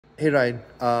Hey Ryan,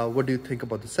 what do you think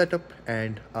about the setup,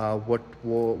 and what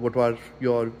were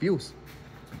your views?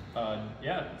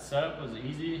 Yeah, the setup was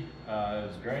easy. It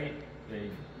was great.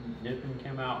 They nipped and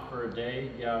came out for a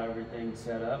day, got everything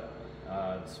set up.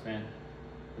 Spent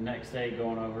the next day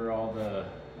going over all the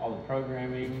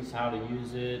programmings, how to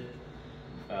use it,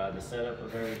 the setup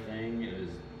of everything. It was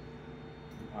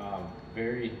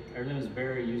everything was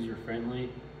very user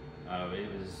friendly. It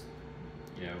was,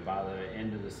 by the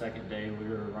end of the second day, we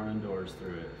were running doors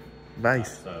through it.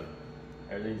 Nice. So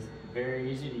everything's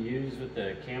very easy to use with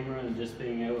the camera and just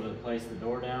being able to place the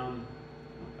door down.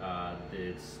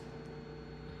 Its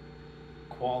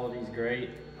quality's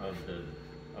great of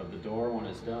the door when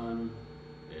it's done.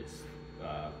 It's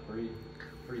pretty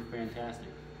fantastic.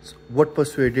 So what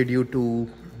persuaded you to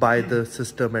buy the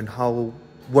system, and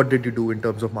what did you do in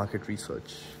terms of market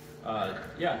research?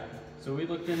 Yeah, so we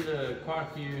looked into quite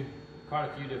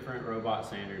a few different robot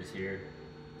sanders here.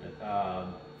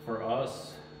 For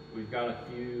us, we've got a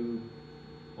few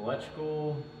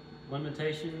electrical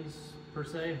limitations per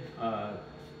se.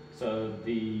 So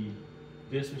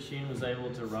this machine was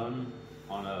able to run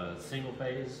on a single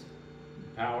phase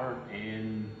power,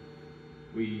 and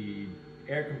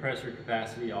air compressor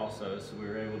capacity also, so we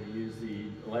were able to use the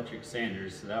electric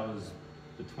sanders. So that was,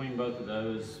 between both of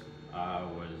those,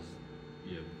 was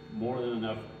more than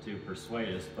enough to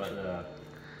persuade us. But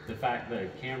the fact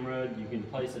that camera, you can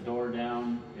place a door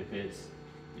down, if it's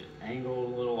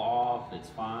angled a little off, it's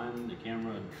fine. The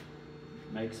camera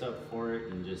makes up for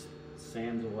it and just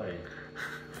sands away.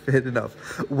 Fair enough.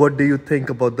 What do you think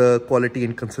about the quality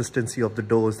and consistency of the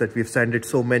doors that we've sanded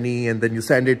so many, and then you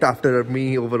sand it after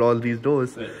me over all these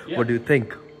doors? Yeah. What do you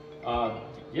think?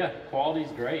 Yeah,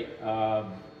 quality's great.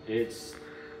 It's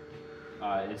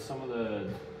some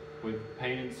of we've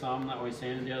painted some that we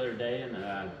sanded the other day, and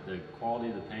the quality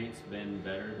of the paint's been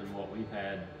better than what we've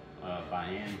had by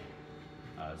hand.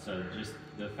 So just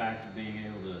the fact of being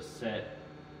able to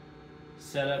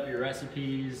set up your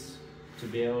recipes, to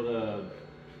be able to,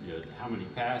 how many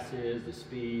passes, the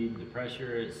speed, the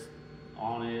pressure is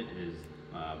on it is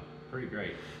pretty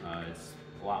great. It's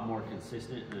a lot more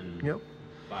consistent than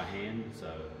by hand,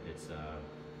 so it's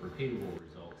repeatable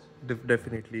results.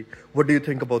 Definitely. What do you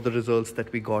think about the results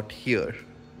that we got here?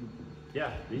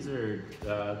 Yeah, these are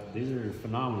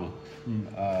phenomenal.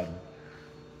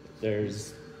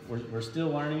 We're still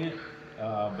learning it,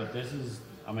 but this is,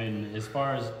 I mean, as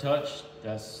far as touch,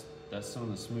 that's some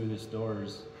of the smoothest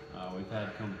doors we've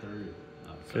had come through.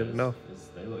 Fair enough.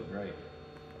 They look great.